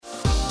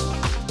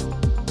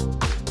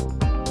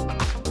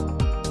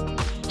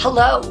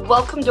Hello,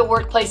 welcome to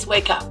Workplace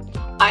Wake Up.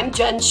 I'm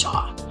Jen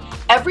Shaw.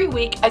 Every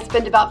week, I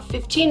spend about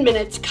 15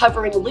 minutes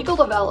covering legal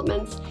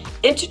developments,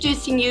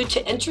 introducing you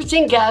to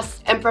interesting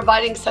guests, and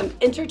providing some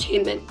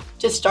entertainment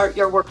to start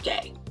your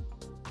workday.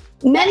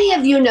 Many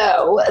of you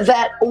know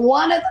that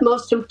one of the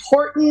most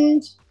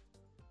important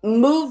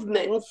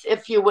movements,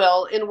 if you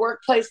will, in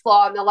workplace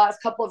law in the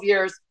last couple of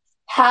years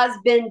has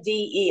been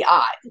DEI,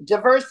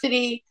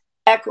 diversity,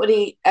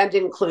 equity, and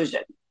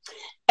inclusion.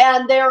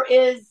 And there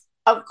is,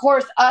 of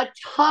course, a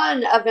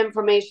ton of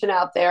information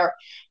out there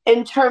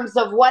in terms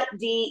of what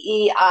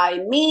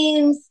DEI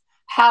means,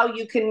 how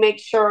you can make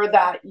sure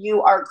that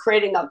you are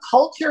creating a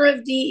culture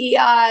of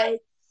DEI,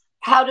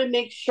 how to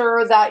make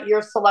sure that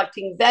you're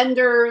selecting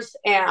vendors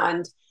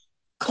and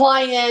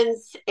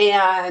clients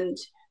and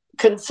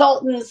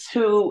consultants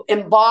who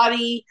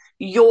embody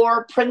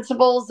your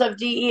principles of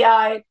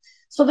DEI.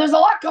 So there's a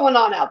lot going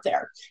on out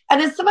there.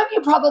 And as some of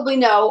you probably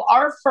know,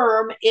 our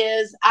firm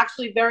is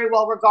actually very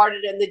well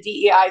regarded in the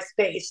DEI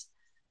space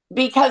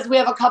because we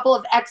have a couple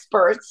of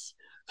experts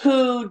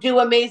who do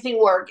amazing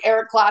work,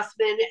 Eric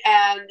Glassman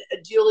and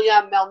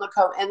Julia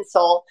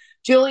Melnico-Ensel.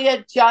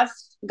 Julia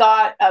just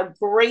got a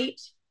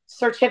great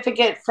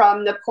certificate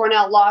from the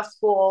Cornell Law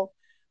School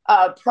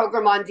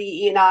program on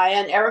DE&I,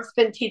 and Eric's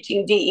been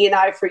teaching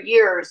DE&I for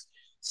years.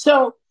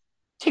 So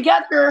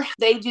together,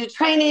 they do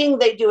training,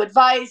 they do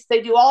advice,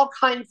 they do all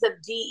kinds of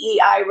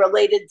DEI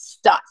related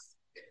stuff.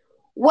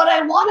 What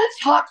I want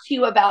to talk to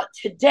you about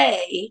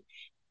today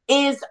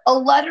is a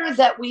letter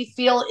that we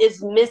feel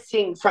is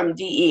missing from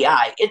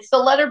DEI. It's the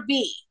letter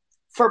B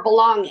for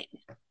belonging.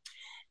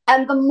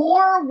 And the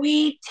more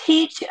we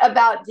teach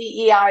about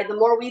DEI, the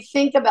more we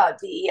think about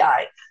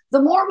DEI,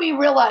 the more we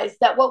realize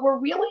that what we're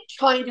really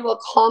trying to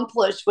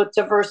accomplish with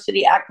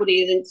diversity,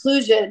 equity, and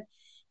inclusion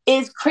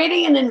is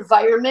creating an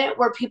environment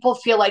where people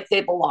feel like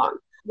they belong,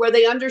 where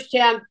they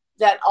understand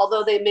that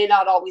although they may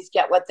not always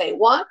get what they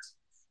want,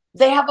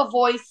 they have a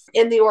voice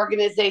in the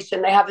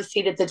organization, they have a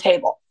seat at the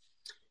table.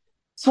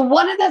 So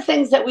one of the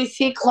things that we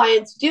see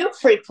clients do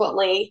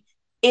frequently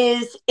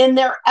is in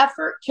their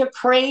effort to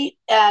create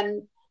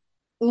an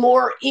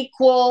more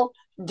equal,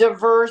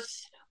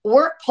 diverse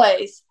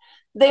workplace,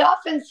 they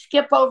often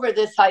skip over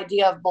this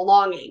idea of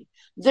belonging.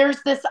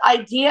 There's this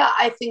idea,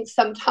 I think,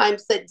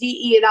 sometimes that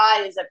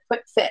DE&I is a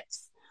quick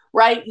fix,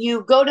 right?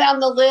 You go down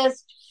the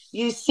list,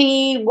 you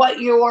see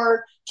what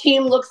your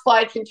team looks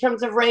like in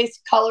terms of race,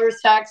 color,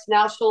 sex,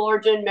 national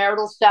origin,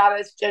 marital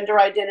status, gender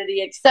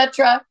identity,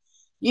 etc.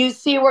 You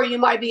see where you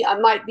might be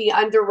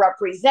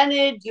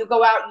underrepresented. You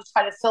go out, you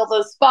try to fill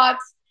those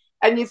spots,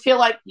 and you feel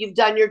like you've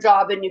done your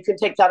job and you can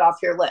take that off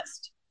your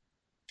list.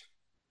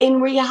 In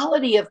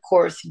reality, of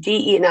course,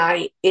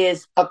 DE&I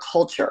is a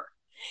culture.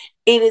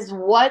 It is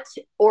what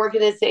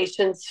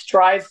organizations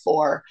strive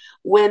for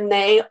when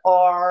they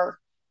are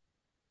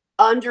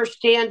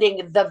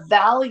understanding the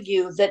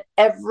value that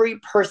every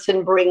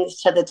person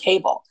brings to the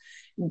table.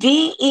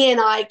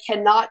 DE&I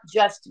cannot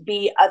just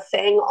be a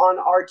thing on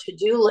our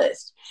to-do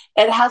list.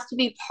 It has to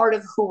be part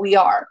of who we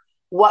are,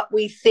 what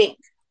we think,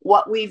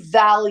 what we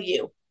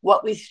value,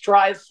 what we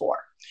strive for.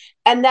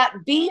 And that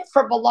B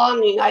for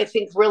belonging, I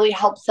think, really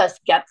helps us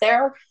get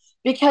there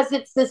because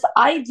it's this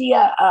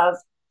idea of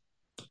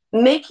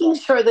making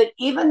sure that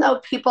even though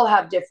people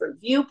have different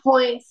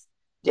viewpoints,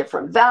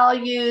 different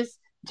values,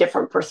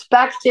 different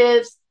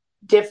perspectives,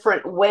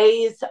 different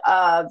ways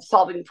of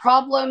solving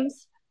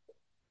problems,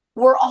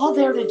 we're all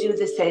there to do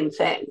the same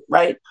thing,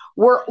 right?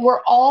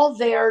 We're all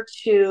there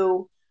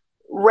to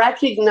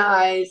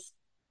recognize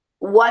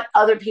what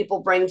other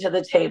people bring to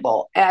the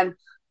table and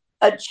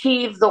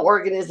achieve the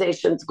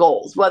organization's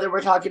goals, whether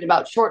we're talking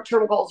about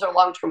short-term goals or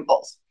long-term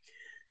goals.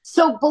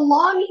 So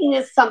belonging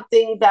is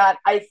something that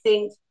I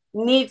think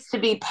needs to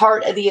be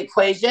part of the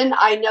equation.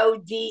 I know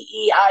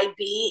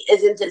DEIB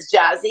isn't as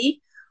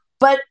jazzy,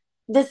 but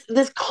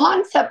this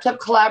concept of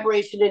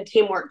collaboration and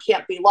teamwork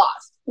can't be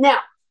lost. Now,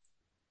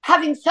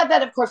 having said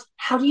that, of course,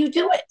 how do you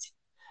do it?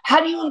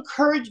 How do you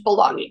encourage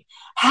belonging?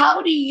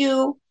 How do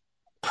you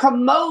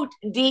promote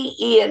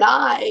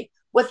DE&I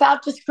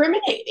without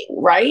discriminating,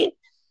 right?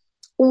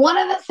 One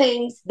of the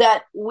things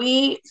that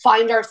we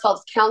find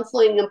ourselves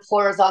counseling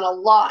employers on a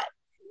lot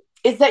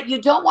is that you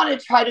don't want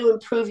to try to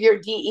improve your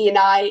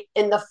DE&I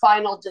in the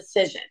final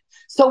decision.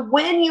 So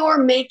when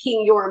you're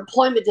making your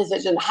employment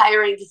decision,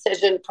 hiring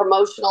decision,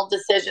 promotional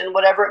decision,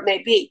 whatever it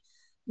may be,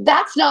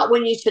 that's not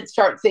when you should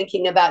start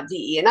thinking about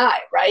DE&I,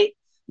 right?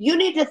 You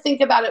need to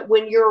think about it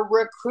when you're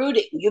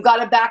recruiting. You got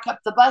to back up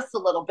the bus a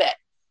little bit.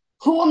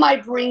 Who am I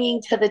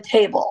bringing to the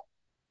table?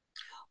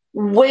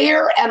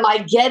 Where am I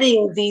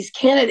getting these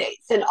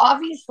candidates? And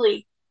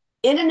obviously,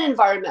 in an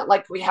environment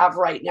like we have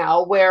right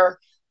now, where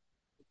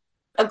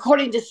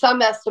according to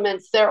some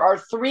estimates, there are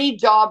 3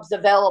 jobs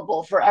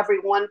available for every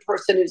one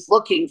person who's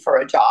looking for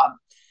a job.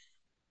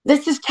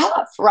 This is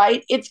tough,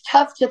 right? It's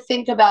tough to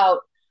think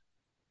about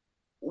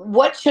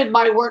what should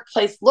my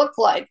workplace look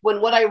like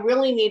when what I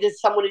really need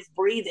is someone who's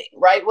breathing,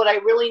 right? What I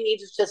really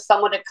need is just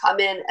someone to come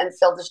in and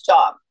fill this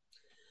job.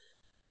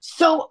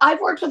 So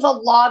I've worked with a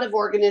lot of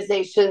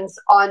organizations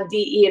on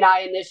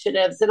DE&I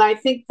initiatives, and I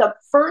think the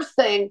first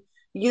thing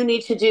you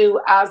need to do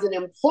as an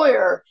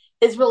employer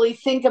is really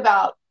think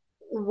about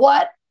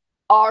what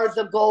are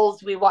the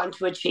goals we want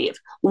to achieve?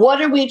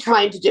 What are we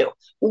trying to do?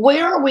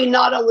 Where are we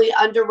not only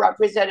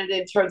underrepresented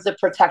in terms of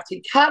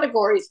protected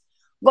categories,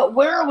 but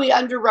where are we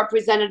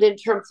underrepresented in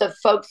terms of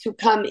folks who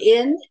come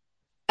in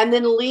and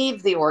then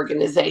leave the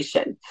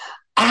organization?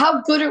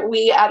 How good are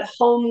we at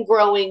home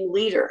growing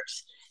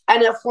leaders?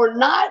 And if we're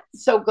not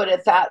so good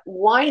at that,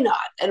 why not?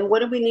 And what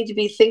do we need to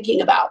be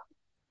thinking about?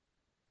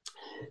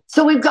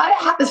 So we've got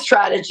to have a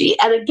strategy.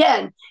 And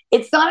again,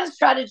 it's not a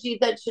strategy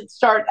that should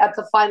start at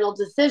the final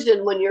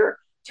decision when you're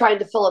trying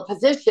to fill a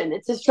position.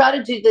 It's a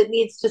strategy that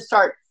needs to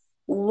start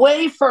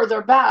way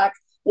further back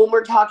when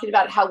we're talking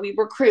about how we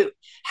recruit,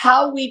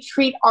 how we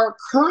treat our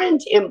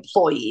current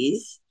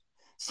employees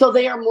so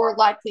they are more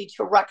likely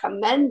to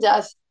recommend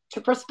us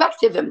to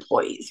prospective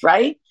employees,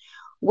 right?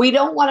 We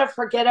don't want to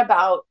forget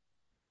about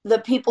the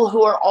people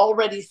who are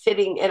already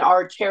sitting in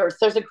our chairs.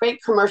 There's a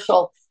great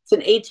commercial. It's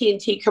an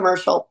AT&T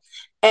commercial,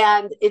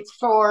 and it's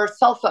for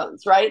cell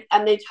phones, right?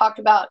 And they talk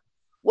about,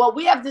 well,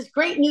 we have this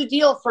great new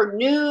deal for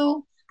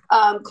new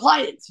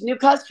clients, new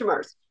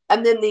customers.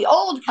 And then the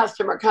old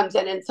customer comes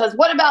in and says,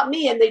 what about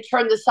me? And they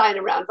turn the sign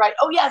around, right?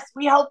 Oh, yes,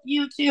 we help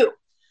you too.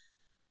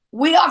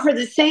 We offer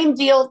the same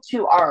deal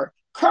to our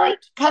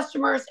current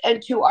customers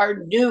and to our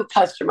new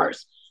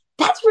customers.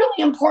 That's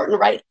really important,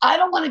 right? I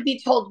don't want to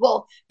be told,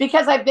 well,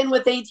 because I've been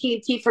with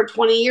AT&T for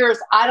 20 years,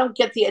 I don't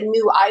get the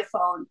new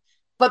iPhone.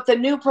 But the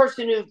new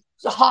person who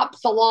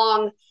hops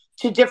along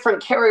to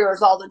different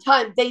carriers all the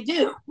time, they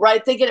do,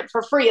 right? They get it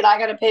for free and I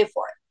got to pay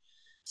for it.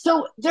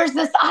 So there's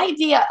this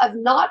idea of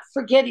not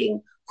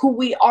forgetting who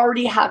we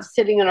already have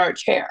sitting in our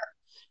chair,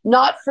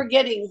 not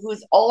forgetting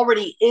who's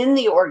already in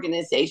the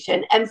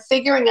organization and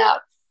figuring out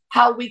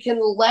how we can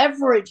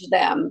leverage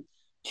them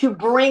to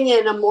bring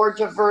in a more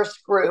diverse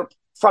group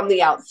from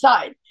the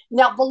outside.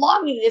 Now,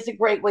 belonging is a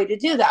great way to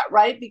do that,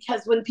 right?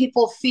 Because when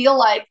people feel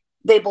like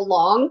they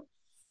belong,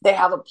 they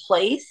have a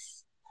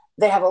place,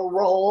 they have a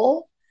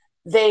role,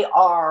 they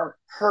are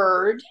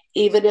heard,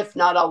 even if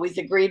not always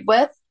agreed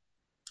with,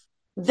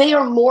 they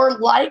are more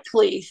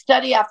likely,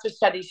 study after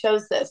study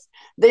shows this,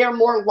 they are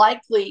more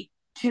likely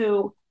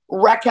to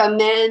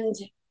recommend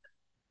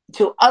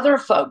to other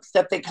folks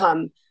that they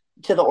come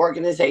to the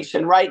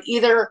organization, right?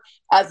 Either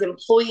as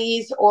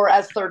employees or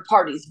as third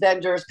parties,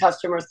 vendors,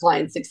 customers,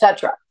 clients,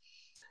 etc.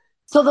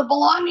 So the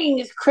belonging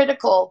is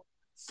critical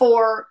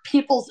for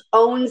people's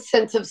own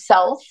sense of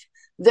self,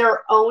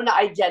 their own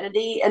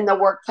identity in the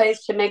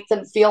workplace, to make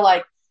them feel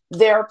like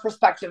their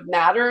perspective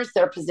matters,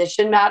 their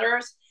position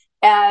matters,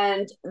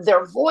 and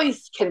their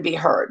voice can be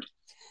heard.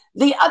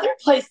 The other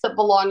place that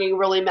belonging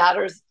really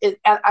matters, is,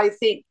 and I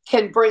think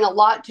can bring a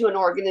lot to an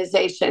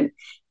organization,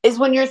 is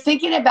when you're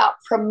thinking about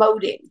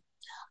promoting.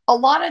 A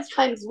lot of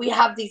times we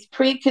have these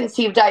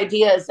preconceived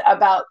ideas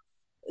about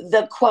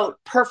the quote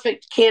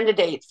perfect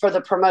candidate for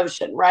the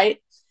promotion, right?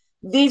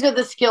 These are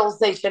the skills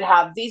they should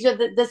have.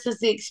 This is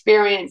the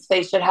experience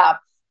they should have.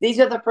 These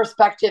are the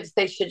perspectives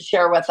they should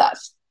share with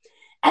us.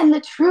 And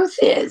the truth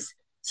is,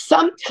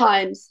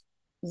 sometimes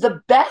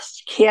the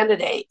best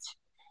candidate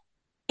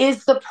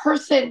is the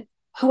person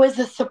who is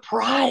a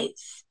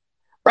surprise,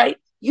 right?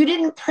 You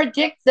didn't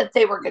predict that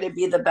they were going to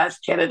be the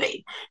best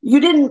candidate. You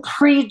didn't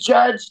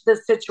prejudge the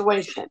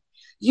situation.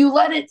 You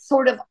let it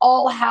sort of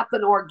all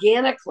happen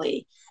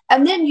organically.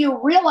 And then you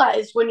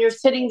realize when you're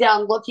sitting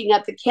down looking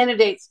at the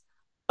candidates,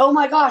 oh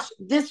my gosh,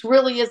 this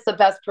really is the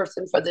best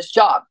person for this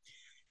job.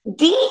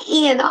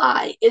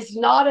 DE&I is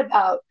not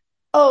about,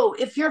 oh,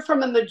 if you're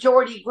from a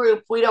majority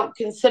group, we don't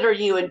consider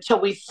you until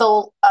we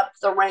fill up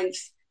the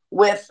ranks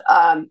with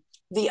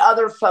the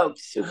other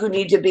folks who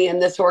need to be in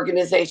this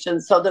organization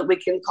so that we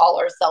can call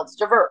ourselves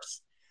diverse.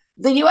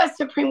 The US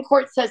Supreme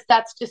Court says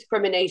that's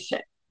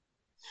discrimination.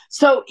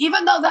 So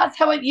even though that's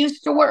how it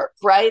used to work,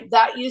 right?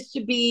 That used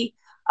to be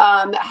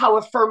how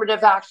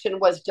affirmative action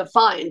was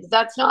defined.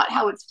 That's not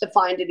how it's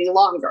defined any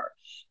longer.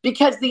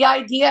 Because the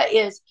idea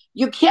is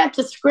you can't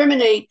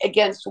discriminate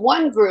against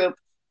one group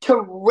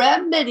to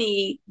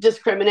remedy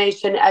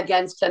discrimination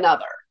against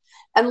another.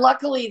 And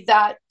luckily,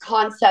 that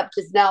concept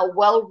is now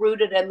well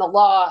rooted in the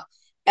law.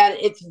 And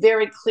it's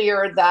very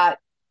clear that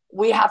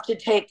we have to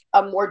take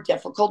a more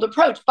difficult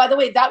approach. By the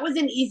way, that was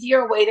an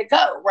easier way to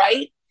go,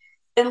 right?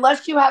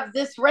 Unless you have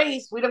this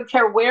race, we don't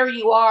care where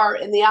you are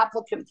in the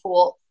applicant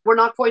pool, we're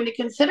not going to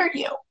consider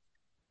you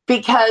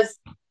because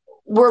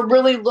we're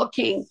really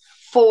looking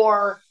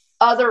for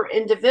other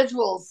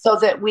individuals so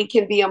that we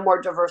can be a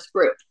more diverse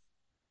group.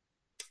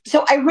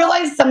 So I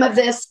realize some of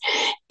this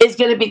is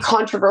going to be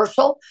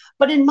controversial,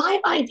 but in my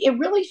mind, it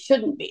really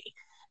shouldn't be.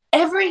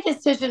 Every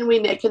decision we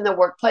make in the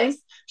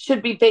workplace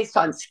should be based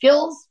on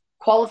skills,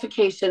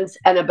 qualifications,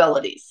 and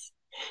abilities.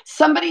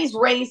 Somebody's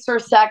race or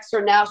sex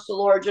or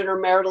national origin or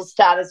marital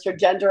status or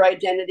gender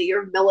identity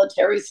or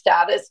military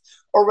status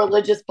or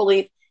religious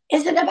belief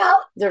isn't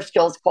about their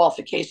skills,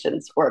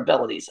 qualifications, or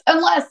abilities,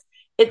 unless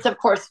it's, of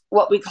course,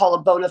 what we call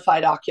a bona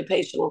fide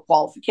occupational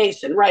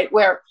qualification, right?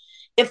 Where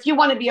if you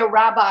want to be a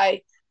rabbi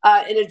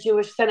in a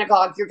Jewish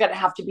synagogue, you're going to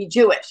have to be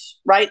Jewish,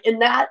 right?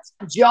 And that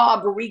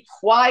job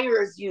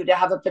requires you to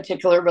have a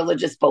particular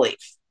religious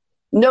belief.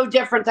 No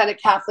different than a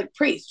Catholic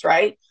priest,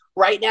 right?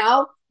 Right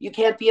now, you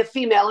can't be a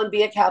female and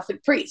be a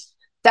Catholic priest.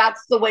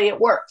 That's the way it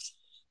works.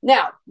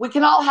 Now, we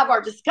can all have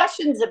our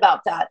discussions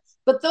about that,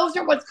 but those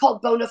are what's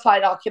called bona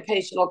fide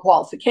occupational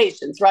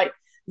qualifications, right?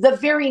 The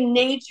very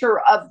nature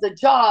of the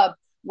job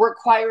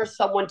requires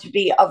someone to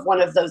be of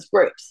one of those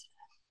groups.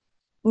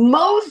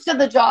 Most of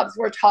the jobs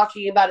we're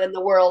talking about in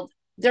the world,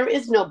 there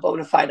is no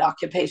bona fide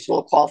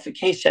occupational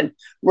qualification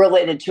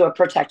related to a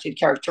protected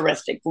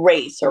characteristic,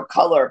 race or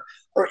color,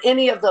 or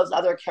any of those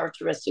other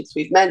characteristics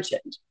we've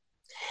mentioned.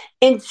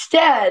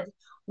 Instead,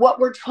 what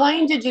we're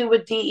trying to do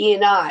with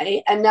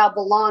DE&I and now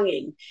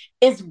belonging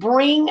is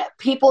bring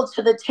people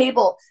to the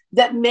table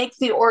that make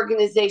the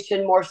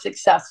organization more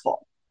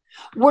successful.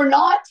 We're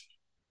not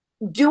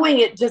doing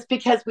it just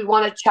because we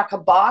want to check a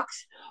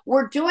box.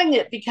 We're doing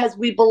it because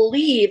we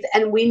believe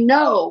and we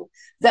know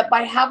that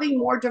by having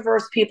more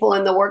diverse people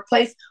in the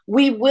workplace,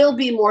 we will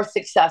be more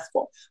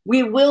successful.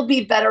 We will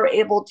be better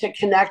able to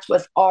connect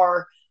with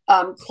our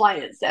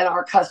clients and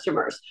our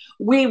customers.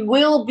 We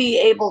will be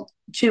able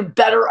to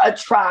better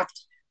attract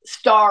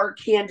star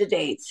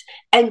candidates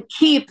and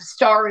keep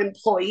star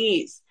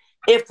employees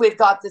if we've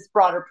got this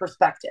broader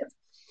perspective.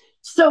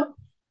 So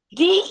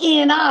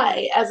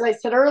DE&I, as I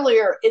said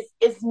earlier,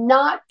 is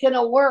not going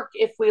to work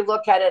if we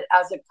look at it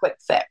as a quick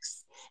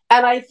fix.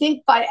 And I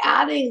think by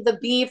adding the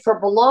B for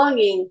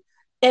belonging,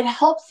 it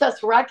helps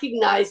us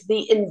recognize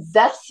the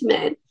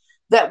investment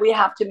that we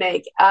have to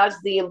make as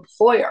the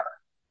employer,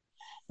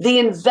 the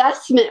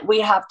investment we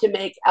have to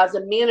make as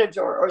a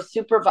manager or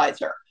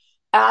supervisor,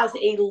 as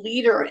a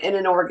leader in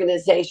an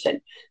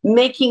organization,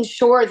 making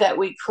sure that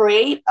we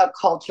create a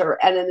culture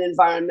and an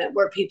environment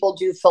where people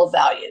do feel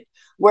valued,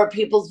 where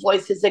people's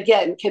voices,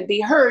 again, can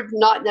be heard,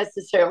 not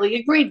necessarily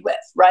agreed with,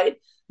 right?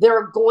 There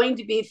are going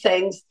to be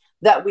things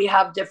that we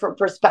have different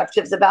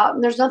perspectives about,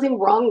 and there's nothing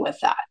wrong with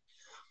that.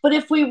 But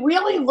if we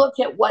really look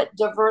at what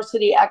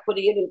diversity,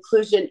 equity, and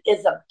inclusion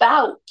is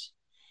about,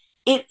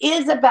 it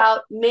is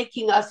about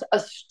making us a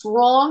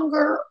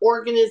stronger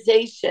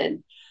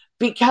organization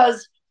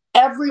because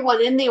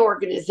everyone in the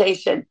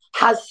organization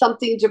has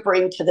something to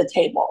bring to the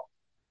table,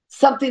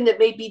 something that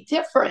may be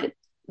different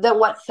than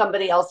what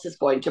somebody else is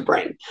going to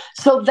bring.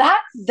 So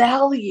that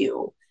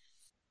value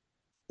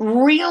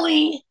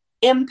really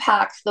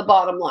impacts the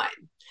bottom line.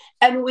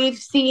 And we've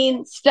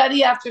seen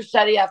study after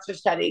study after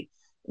study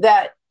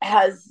that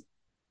has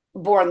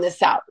borne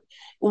this out.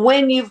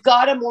 When you've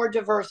got a more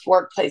diverse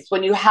workplace,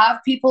 when you have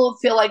people who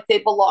feel like they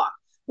belong,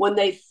 when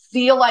they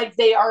feel like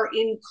they are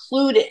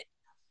included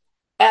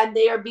and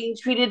they are being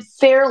treated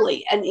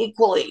fairly and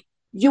equally,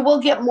 you will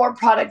get more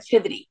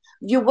productivity.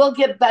 You will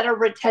get better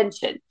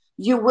retention.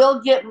 You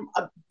will get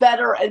a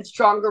better and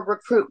stronger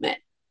recruitment.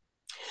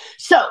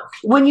 So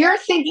when you're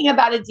thinking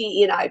about a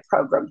DE&I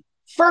program,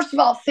 first of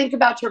all, think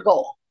about your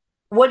goal.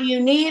 What do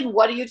you need?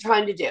 What are you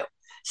trying to do?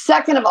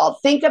 Second of all,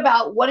 think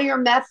about what are your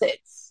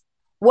methods?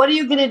 What are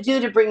you going to do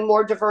to bring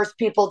more diverse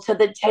people to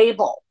the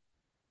table?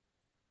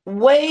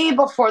 Way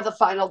before the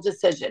final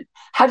decision.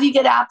 How do you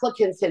get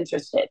applicants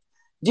interested?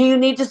 Do you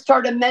need to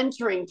start a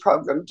mentoring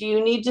program? Do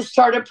you need to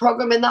start a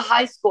program in the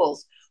high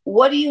schools?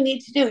 What do you need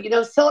to do? You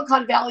know,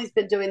 Silicon Valley's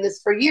been doing this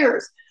for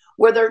years,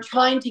 where they're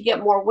trying to get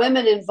more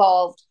women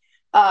involved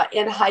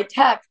in high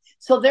tech.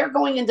 So they're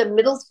going into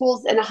middle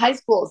schools and high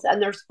schools,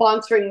 and they're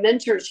sponsoring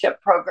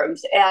mentorship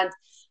programs, and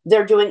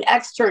they're doing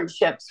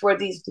externships where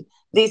these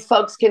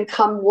folks can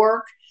come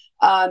work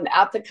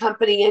at the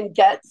company and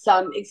get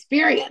some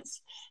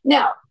experience.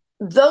 Now,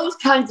 those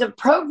kinds of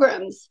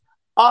programs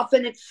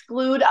often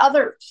exclude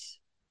others.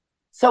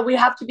 So we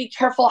have to be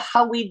careful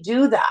how we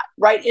do that,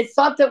 right? It's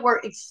not that we're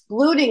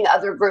excluding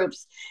other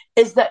groups,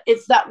 it's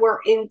that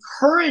we're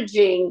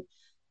encouraging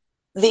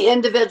the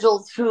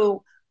individuals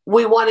who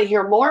we want to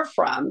hear more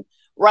from,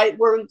 right?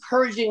 We're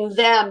encouraging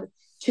them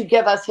to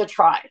give us a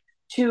try,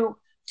 to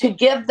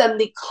give them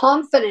the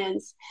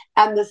confidence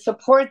and the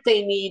support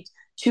they need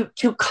to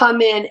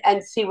come in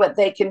and see what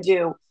they can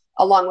do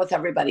along with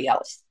everybody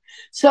else.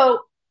 So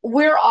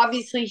we're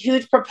obviously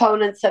huge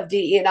proponents of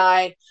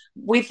DE&I.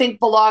 We think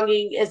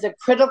belonging is a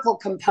critical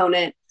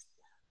component.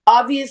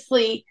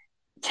 Obviously,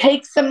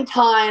 take some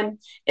time.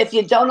 If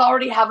you don't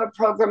already have a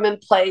program in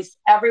place,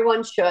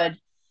 everyone should.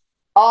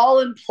 All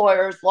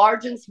employers,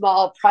 large and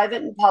small,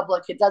 private and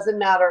public, it doesn't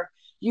matter.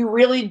 You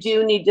really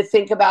do need to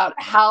think about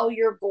how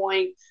you're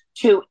going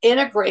to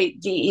integrate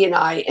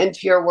DE&I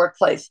into your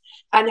workplace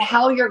and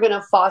how you're going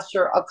to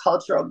foster a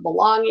culture of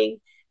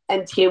belonging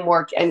and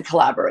teamwork and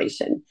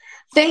collaboration.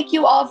 Thank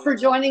you all for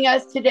joining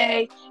us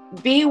today.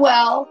 Be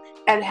well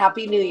and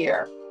Happy New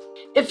Year.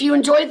 If you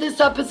enjoyed this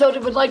episode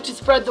and would like to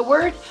spread the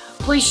word,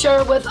 please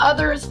share it with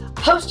others,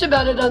 post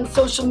about it on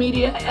social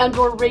media,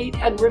 and/or rate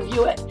and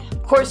review it.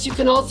 Of course, you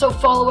can also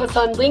follow us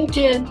on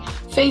LinkedIn,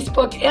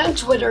 Facebook, and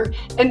Twitter,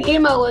 and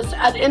email us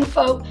at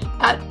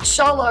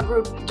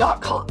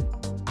info@shalawgroup.com.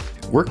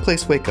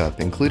 Workplace Wake Up,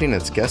 including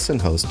its guests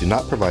and hosts, do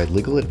not provide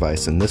legal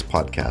advice in this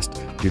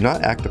podcast. Do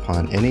not act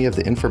upon any of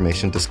the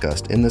information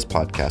discussed in this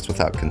podcast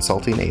without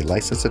consulting a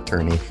licensed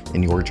attorney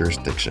in your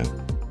jurisdiction.